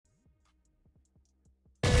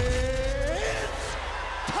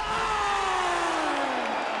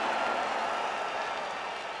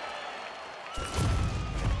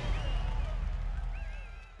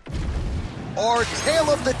our tale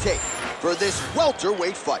of the tape for this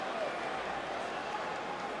welterweight fight.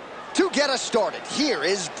 To get us started, here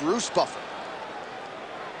is Bruce Buffer.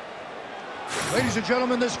 Ladies and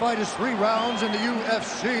gentlemen, this fight is 3 rounds in the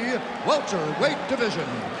UFC welterweight division.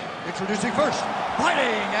 Introducing first,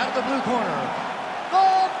 fighting out of the blue corner,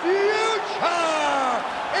 the future,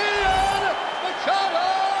 Ian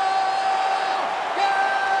Machado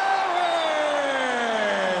Garry!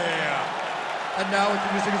 And now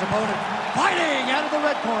introducing his opponent, fighting out of the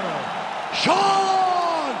red corner,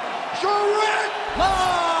 Strickland!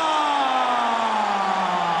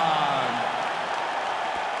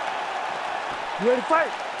 You ready to fight?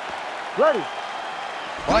 Ready.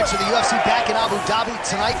 All right, so the UFC back in Abu Dhabi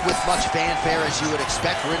tonight with much fanfare, as you would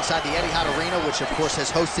expect. We're inside the Etihad Arena, which, of course, has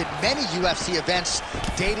hosted many UFC events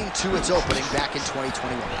dating to its opening back in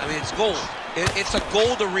 2021. I mean, it's gold. It's a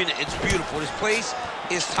gold arena. It's beautiful. This place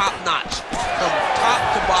is top-notch. From top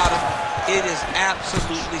to bottom, it is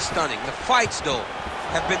absolutely stunning. The fights, though,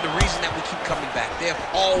 have been the reason that we keep coming back. They have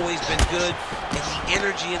always been good, and the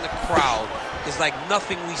energy in the crowd is like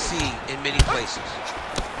nothing we see in many places.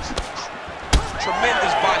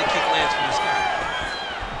 Tremendous body kick lands from this guy.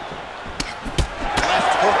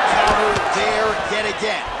 Left hook counter there yet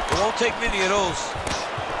again. It won't take many of those.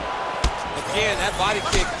 Again, that body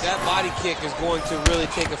kick is going to really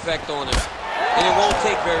take effect on him. And it won't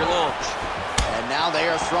take very long. And now they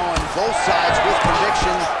are throwing both sides with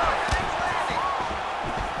conviction.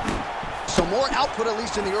 So more output, at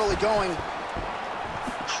least in the early going.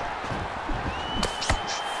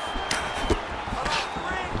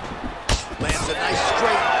 Lands a nice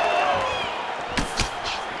straight.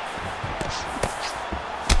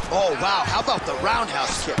 Oh, wow, how about the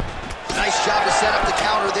roundhouse kick? Nice job to set up the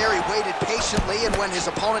counter there. He waited patiently, and when his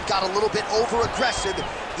opponent got a little bit over-aggressive,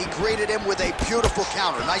 he greeted him with a beautiful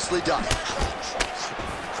counter. Nicely done.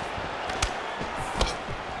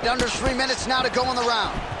 Under 3 minutes now to go in the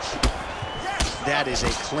round. That is a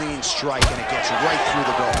clean strike, and it gets right through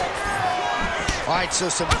the goal. All right, so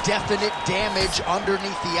some definite damage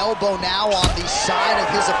underneath the elbow now on the side of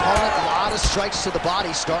his opponent. A lot of strikes to the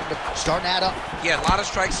body starting to add up. Yeah, a lot of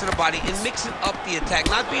strikes to the body and mixing up the attack,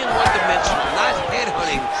 not being one-dimensional, not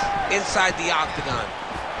headhunting inside the octagon.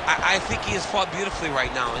 I think he has fought beautifully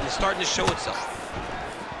right now, and it's starting to show itself.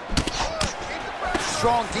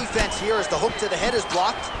 Strong defense here as the hook to the head is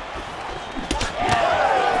blocked.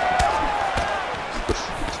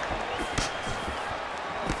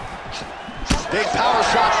 Big power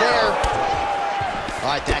shot there.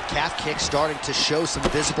 All right, that calf kick starting to show some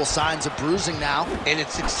visible signs of bruising now. And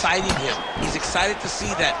it's exciting him. He's excited to see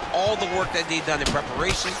that all the work that they've done in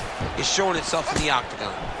preparation is showing itself in the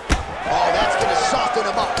octagon. Oh, that's going to soften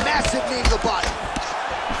him up. Massive knee to the body.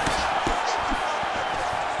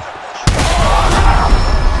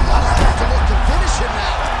 Starting to look to finish him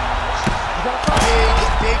now.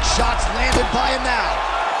 Big shots landed by him now.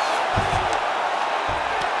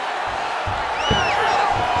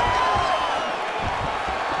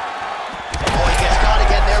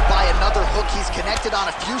 Another hook. He's connected on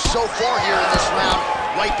a few so far here in this round.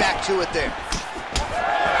 Right back to it there.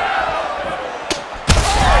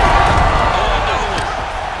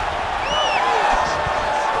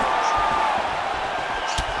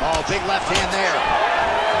 Oh, big left hand there.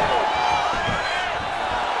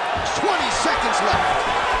 20 seconds left.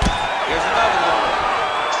 Here's another one.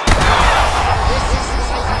 This is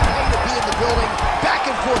to be in the building. Back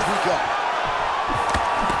and forth we go.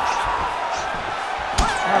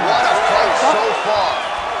 What a fight so far.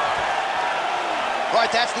 All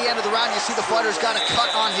right, that's the end of the round. You see the fighter's got a cut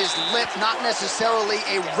on his lip. Not necessarily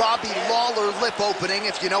a Robbie Lawler lip opening,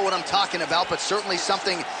 if you know what I'm talking about, but certainly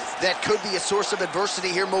something that could be a source of adversity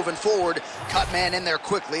here moving forward. Cut man in there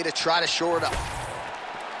quickly to try to shore it up.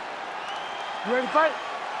 You ready to fight?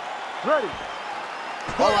 Ready.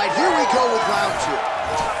 All right, here we go with round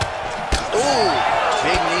 2. Ooh,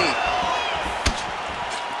 big knee.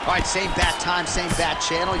 All right, same bat time, same bat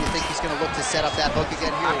channel. You think he's going to look to set up that hook again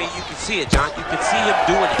here? I mean, you can see it, John. You can see him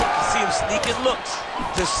doing it. You can see him sneaking looks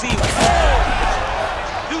to see.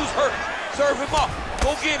 Dude's hurt. Serve him up.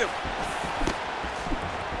 Go get him.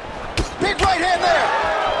 Big right hand there.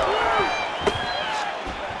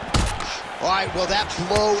 All right, well, that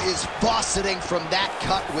blow is buffeting from that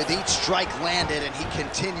cut with each strike landed, and he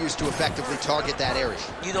continues to effectively target that area.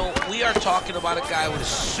 You know, we are talking about a guy with a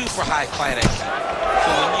super high fight IQ. So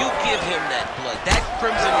when you give him that blood, that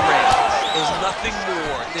crimson red is nothing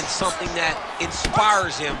more than something that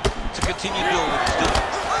inspires him to continue doing what he's doing.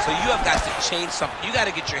 So you have got to change something. You got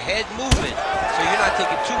to get your head moving so you're not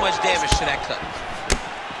taking too much damage to that cut.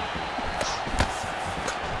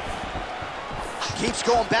 Keeps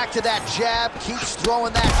going back to that jab, keeps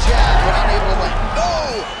throwing that jab, but unable to land.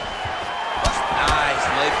 Oh! Nice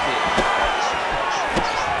leg kick.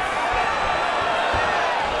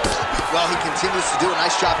 Well, he continues to do a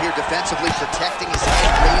nice job here defensively, protecting his head,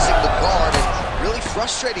 raising the guard, and really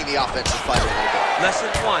frustrating the offensive fighter a little bit.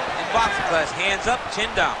 Lesson 1 in boxing class, hands up,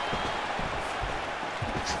 chin down.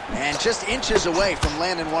 And just inches away from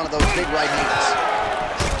landing one of those big right hands.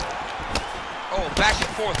 Oh, back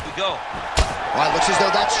and forth we go. Well, it looks as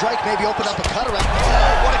though that strike maybe opened up a cut around.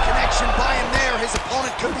 Oh, what a connection by him there. His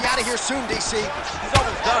opponent could be out of here soon, DC. He's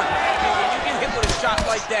almost done. When you get hit with a shot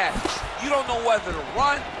like that, you don't know whether to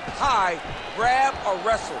run, hide, grab, or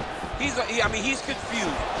wrestle. He's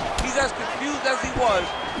confused. He's as confused as he was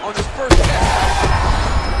on his first test.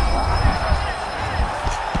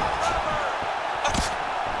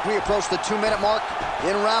 We approach the 2-minute mark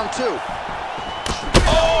in round 2.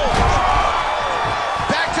 Oh!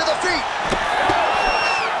 Back to the feet.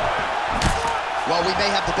 Well, we may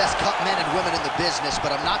have the best cut men and women in the business,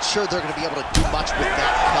 but I'm not sure they're going to be able to do much with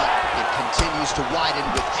that cut. It continues to widen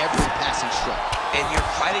with every passing stroke. And you're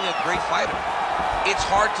fighting a great fighter. It's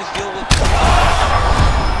hard to deal with.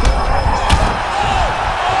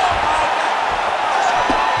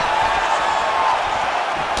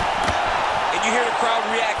 And you hear the crowd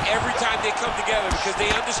react every time they come together because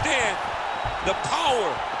they understand the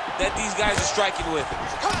power that these guys are striking with.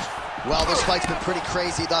 Well, this fight's been pretty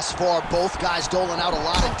crazy thus far. Both guys doling out a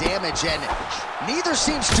lot of damage, and neither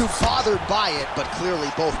seems too bothered by it, but clearly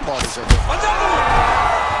both parties are hurt. Another one!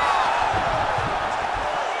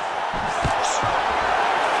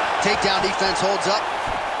 Takedown defense holds up.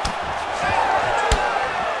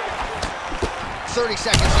 30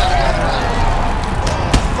 seconds down to go in the round.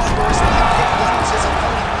 Thunderous leg kick lands his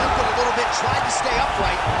opponent limping a little bit, tried to stay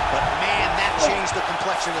upright, but man, that changed the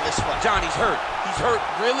complexion of this fight. Johnny's hurt. He's hurt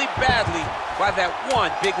really badly by that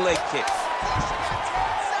one big leg kick. 10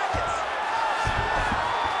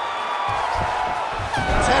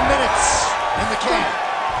 minutes in the can.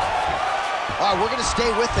 All right, we're going to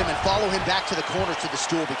stay with him and follow him back to the corner to the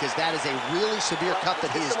stool because that is a really severe cut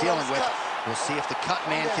that he is dealing with. We'll see if the cut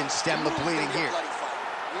man can stem the bleeding here.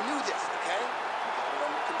 We knew this, okay? We're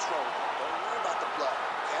under control. Don't worry about the blood,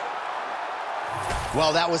 okay?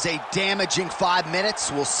 Well, that was a damaging 5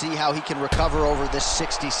 minutes. We'll see how he can recover over this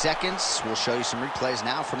 60 seconds. We'll show you some replays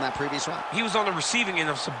now from that previous round. He was on the receiving end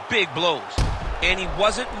of some big blows, and he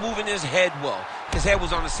wasn't moving his head well. His head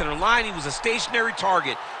was on the center line. He was a stationary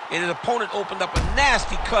target, and his opponent opened up a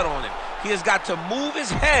nasty cut on him. He has got to move his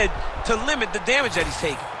head to limit the damage that he's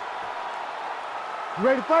taking. You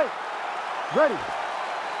ready to fight? Ready.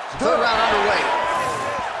 Third round underway.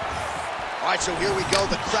 All right, so here we go.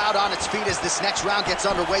 The crowd on its feet as this next round gets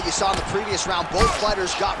underway. You saw in the previous round, both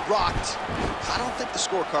fighters got rocked. I don't think the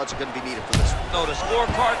scorecards are going to be needed for this one. No, the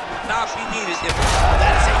scorecard will not be needed.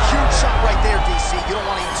 That is a huge shot right there, DC. You don't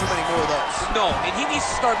want to eat too many more of those. No, and he needs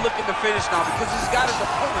to start looking to finish now because he's got his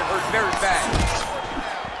opponent hurt very bad.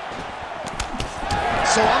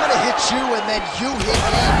 So I'm going to hit you, and then you hit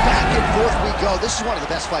me. Back and forth we go. This is one of the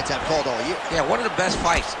best fights I've called all year. Yeah, one of the best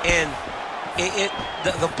fights. And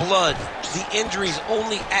the blood, the injuries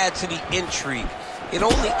only add to the intrigue. It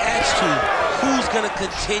only adds to who's going to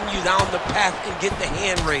continue down the path and get the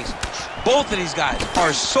hand raised. Both of these guys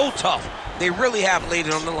are so tough. They really have laid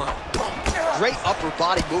it on the line. Great upper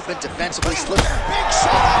body movement defensively. Slipped. Big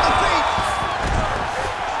shot on the feet.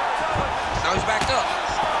 Now he's backed up.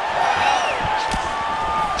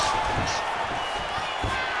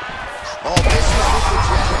 Oh, misses with the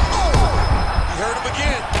jab. He hurt him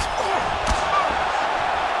again.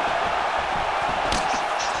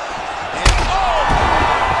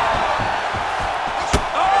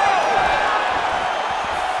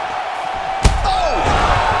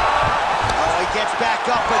 Back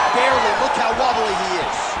up, but barely. Look how wobbly he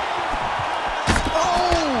is.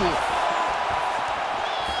 Oh!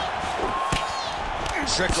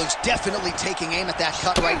 Strickland's definitely taking aim at that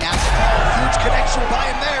cut right now. Huge connection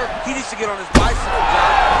by him there. He needs to get on his bicycle,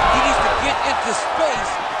 John. He needs to get into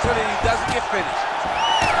space so that he doesn't get finished.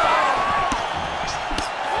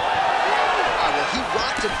 Well, he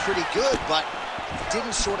rocked him pretty good, but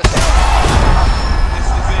didn't sort of... This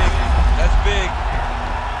is big. That's big.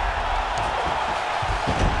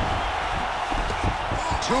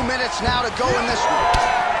 2 minutes now to go in this one.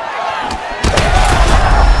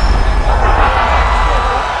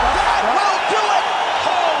 That will do it!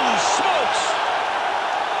 Holy smokes!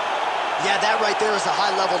 Yeah, that right there is a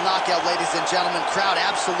high-level knockout, ladies and gentlemen. Crowd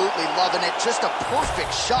absolutely loving it. Just a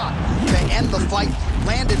perfect shot to end the fight.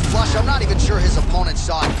 Landed flush. I'm not even sure his opponent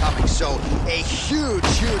saw it coming. So a huge,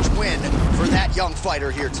 huge win for that young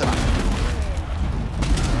fighter here tonight.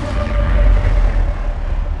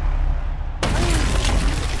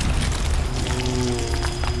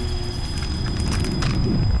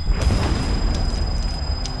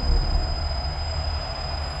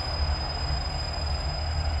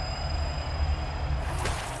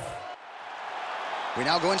 We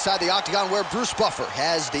now go inside the octagon where Bruce Buffer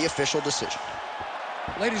has the official decision.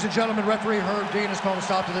 Ladies and gentlemen, referee Herb Dean has called a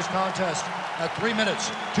stop to this contest at 3 minutes,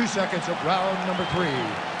 2 seconds of round number 3.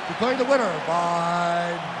 Declaring the winner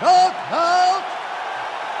by knockout,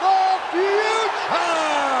 the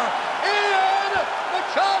future, Ian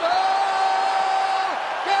Machado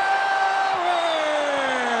Garry!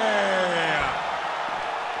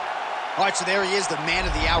 All right, so there he is, the man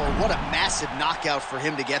of the hour. What a massive knockout for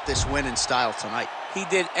him to get this win in style tonight. He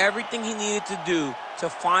did everything he needed to do to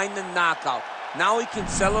find the knockout. Now he can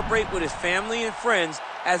celebrate with his family and friends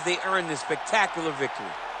as they earn this spectacular victory.